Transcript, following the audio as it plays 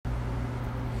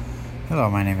Hello,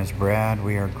 my name is Brad.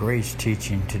 We are Grace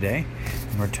Teaching today,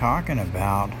 and we're talking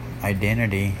about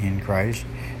identity in Christ.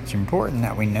 It's important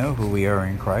that we know who we are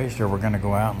in Christ, or we're going to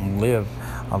go out and live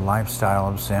a lifestyle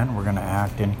of sin. We're going to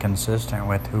act inconsistent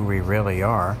with who we really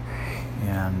are.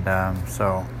 And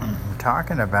so we're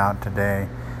talking about today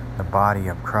the body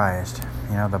of Christ.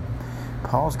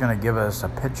 Paul's going to give us a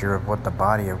picture of what the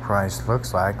body of Christ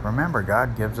looks like. Remember,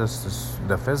 God gives us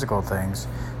the physical things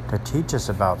to teach us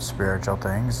about spiritual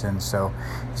things, and so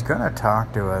he's going to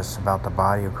talk to us about the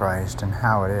body of Christ and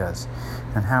how it is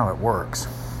and how it works.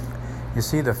 You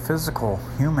see, the physical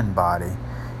human body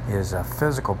is a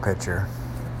physical picture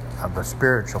of the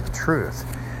spiritual truth.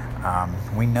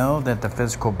 We know that the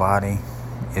physical body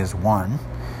is one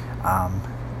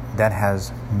that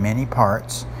has many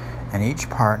parts, and each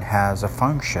part has a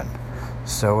function.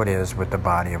 So it is with the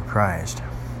body of Christ.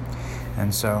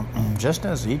 And so just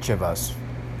as each of us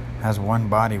has one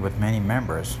body with many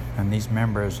members, and these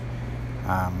members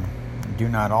do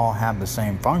not all have the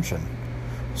same function,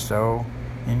 so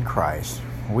in Christ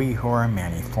we who are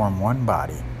many form one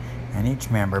body, and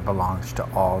each member belongs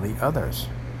to all the others.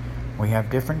 We have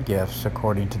different gifts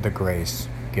according to the grace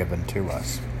given to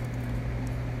us.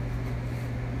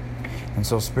 And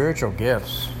so spiritual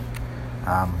gifts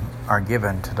are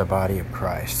given to the body of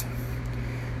Christ.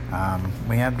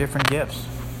 We have different gifts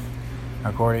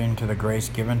according to the grace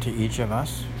given to each of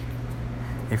us.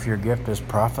 If your gift is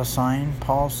prophesying,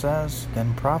 Paul says,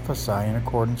 then prophesy in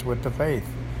accordance with the faith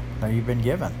that you've been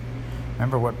given.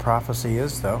 Remember what prophecy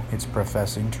is, though? It's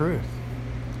professing truth.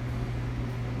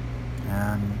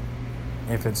 And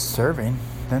if it's serving,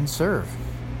 then serve.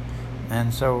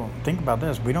 And so think about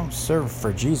this. We don't serve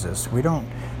for Jesus. We don't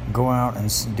go out and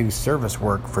do service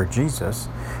work for Jesus.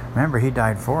 Remember, he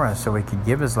died for us so he could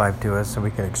give his life to us, so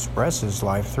we could express his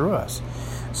life through us.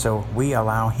 So we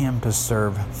allow him to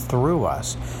serve through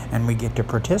us, and we get to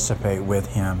participate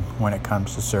with him when it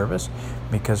comes to service,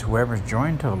 because whoever's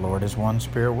joined to the Lord is one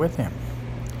spirit with him.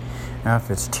 Now, if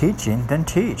it's teaching, then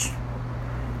teach.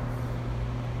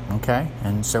 Okay?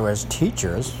 And so as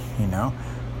teachers,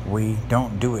 we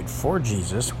don't do it for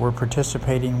Jesus. We're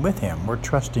participating with him. We're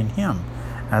trusting him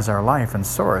as our life and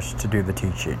source to do the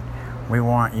teaching. We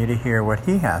want you to hear what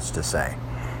he has to say.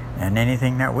 And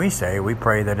anything that we say, we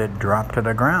pray that it drop to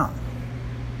the ground.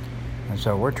 And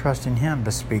so we're trusting him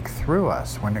to speak through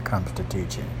us when it comes to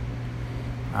teaching.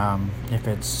 If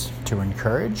it's to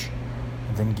encourage,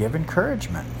 then give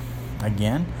encouragement.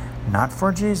 Again, not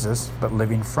for Jesus, but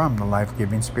living from the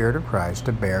life-giving Spirit of Christ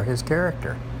to bear his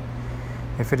character.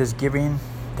 If it is giving,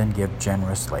 then give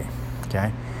generously.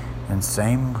 Okay? And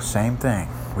same thing.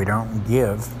 We don't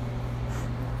give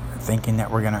thinking that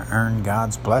we're going to earn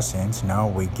God's blessings. No,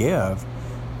 we give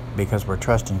because we're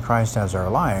trusting Christ as our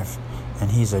life, and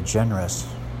he's a generous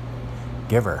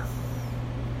giver.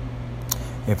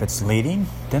 If it's leading,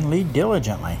 then lead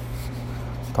diligently,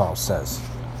 Paul says.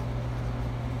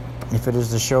 If it is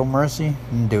to show mercy,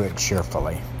 then do it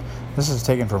cheerfully. This is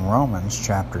taken from Romans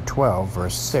chapter 12,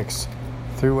 verse 6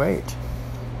 through 8.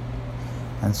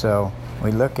 And so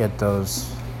we look at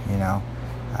those,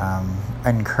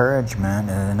 encouragement.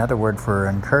 And another word for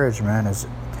encouragement is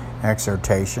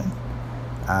exhortation.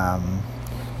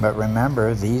 But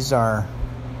remember, these are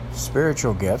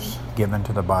spiritual gifts given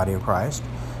to the body of Christ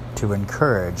to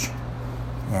encourage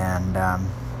and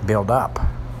build up.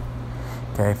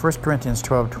 Okay, 1 Corinthians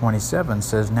 12:27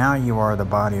 says, now you are the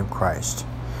body of Christ,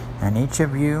 and each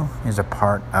of you is a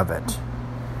part of it.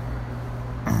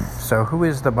 So who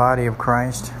is the body of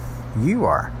Christ? You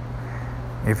are.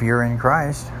 If you're in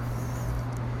Christ,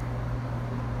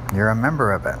 you're a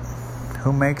member of it.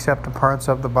 Who makes up the parts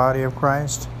of the body of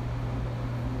Christ?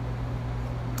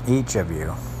 Each of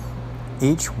you.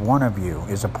 Each one of you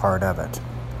is a part of it.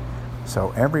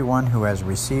 So everyone who has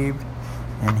received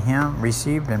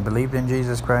and believed in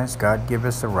Jesus Christ, God give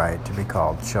us the right to be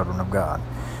called children of God.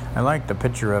 I like the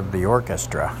picture of the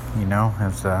orchestra.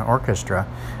 As the orchestra,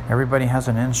 everybody has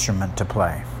an instrument to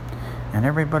play. And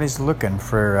everybody's looking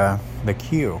for the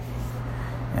cue.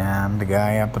 And the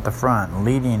guy up at the front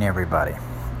leading everybody.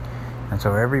 And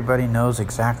so everybody knows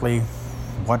exactly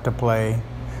what to play,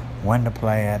 when to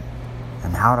play it,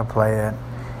 and how to play it.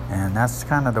 And that's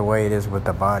kind of the way it is with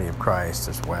the body of Christ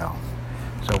as well.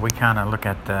 So we kind of look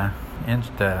at the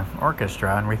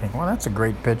orchestra and we think, well, that's a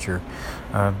great picture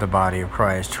of the body of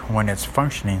Christ when it's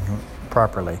functioning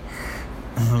properly,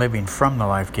 living from the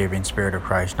life-giving Spirit of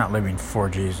Christ, not living for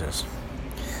Jesus.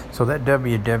 So that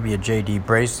WWJD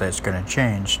bracelet is going to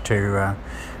change to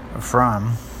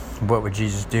from what would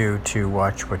Jesus do to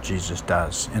watch what Jesus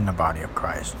does in the body of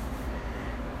Christ.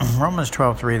 Romans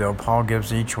 12:3, though, Paul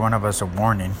gives each one of us a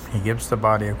warning. He gives the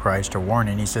body of Christ a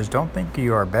warning. He says, don't think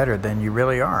you are better than you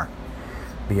really are.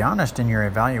 Be honest in your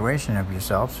evaluation of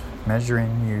yourselves,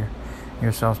 measuring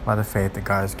yourselves by the faith that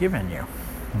God has given you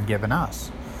and given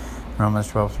us.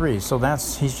 Romans 12:3. So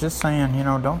he's just saying,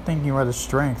 don't think you are the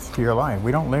strength to your life.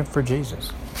 We don't live for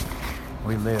Jesus.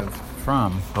 We live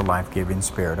from the life-giving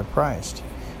Spirit of Christ.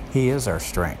 He is our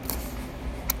strength.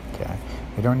 Okay.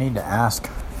 We don't need to ask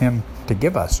Him to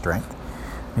give us strength,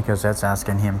 because that's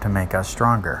asking Him to make us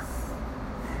stronger.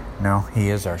 No, He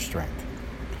is our strength.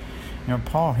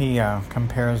 Paul, he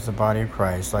compares the body of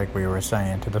Christ, like we were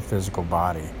saying, to the physical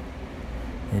body.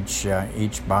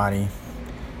 Each body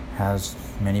has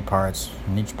many parts,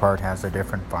 and each part has a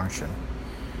different function.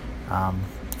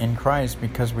 In Christ,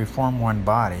 because we form one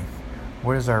body,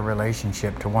 what is our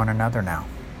relationship to one another now?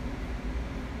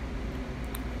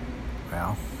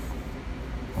 Well,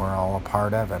 we're all a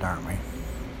part of it, aren't we?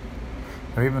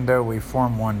 So even though we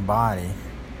form one body,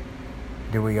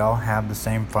 do we all have the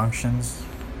same functions?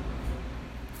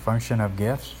 Function of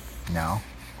gifts? No.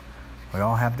 We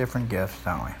all have different gifts,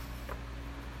 don't we?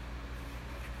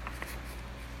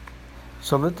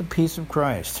 So let the peace of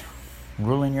Christ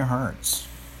rule in your hearts,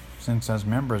 since as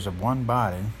members of one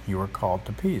body you are called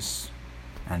to peace,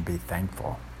 and be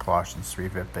thankful. Colossians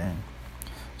 3:15.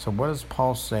 So what does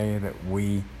Paul say that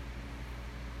we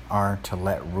are to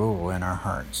let rule in our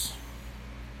hearts?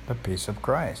 The peace of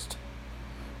Christ.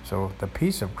 So the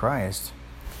peace of Christ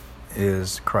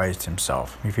is Christ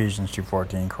Himself. Ephesians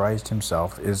 2:14, Christ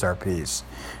Himself is our peace.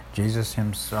 Jesus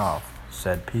Himself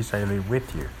said, peace I leave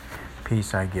with you,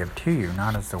 peace I give to you,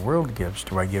 not as the world gives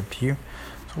do I give to you.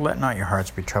 So let not your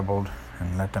hearts be troubled,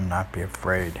 and let them not be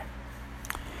afraid.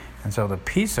 And so the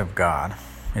peace of God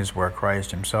is where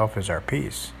Christ Himself is our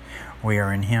peace. We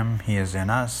are in Him, He is in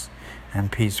us.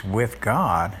 And peace with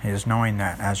God is knowing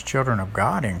that as children of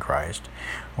God in Christ,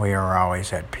 we are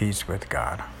always at peace with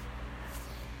God.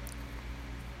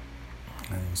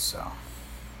 And so,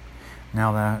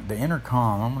 now the inner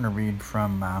calm, I'm going to read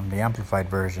from the Amplified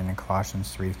Version in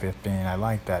Colossians 3:15. I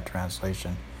like that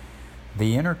translation.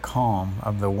 The inner calm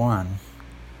of the one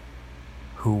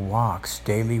who walks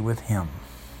daily with Him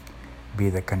be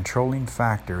the controlling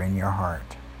factor in your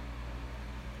heart,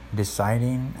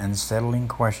 deciding and settling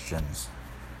questions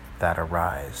that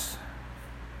arise.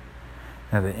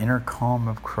 Now the inner calm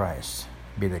of Christ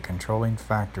be the controlling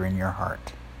factor in your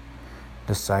heart,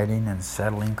 deciding and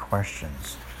settling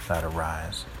questions that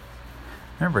arise.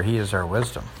 Remember, He is our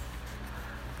wisdom.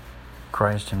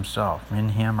 Christ Himself. In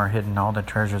Him are hidden all the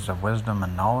treasures of wisdom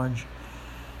and knowledge,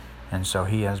 and so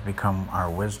He has become our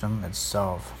wisdom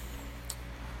itself.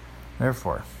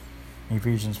 Therefore,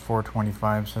 Ephesians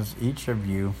 4:25 says, each of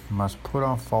you must put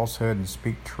off falsehood and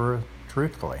speak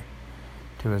truthfully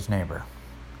to his neighbor.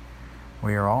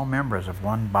 We are all members of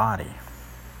one body.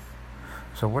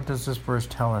 So what does this verse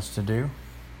tell us to do?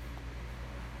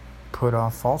 Put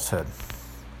off falsehood.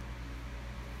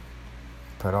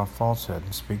 Put off falsehood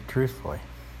and speak truthfully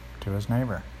to his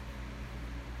neighbor.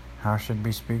 How should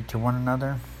we speak to one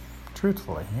another?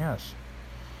 Truthfully, yes.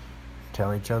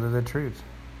 Tell each other the truth.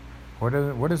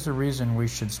 What is the reason we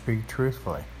should speak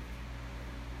truthfully?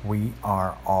 We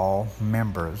are all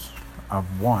members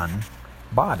of one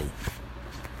body.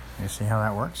 You see how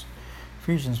that works?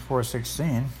 Ephesians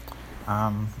 4:16,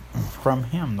 from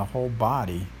Him the whole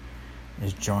body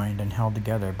is joined and held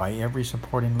together by every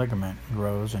supporting ligament,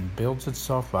 grows and builds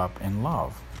itself up in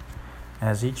love,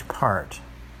 as each part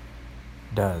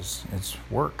does its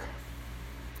work.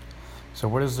 So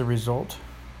what is the result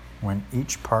when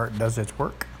each part does its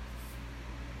work?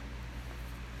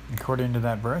 According to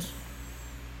that verse,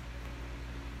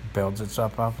 builds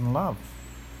itself up in love.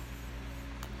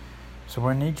 So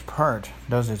when each part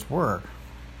does its work,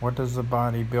 what does the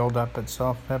body build up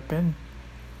itself up in?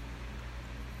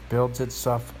 Builds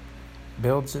itself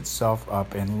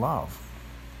up in love.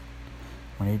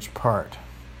 When each part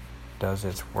does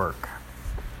its work.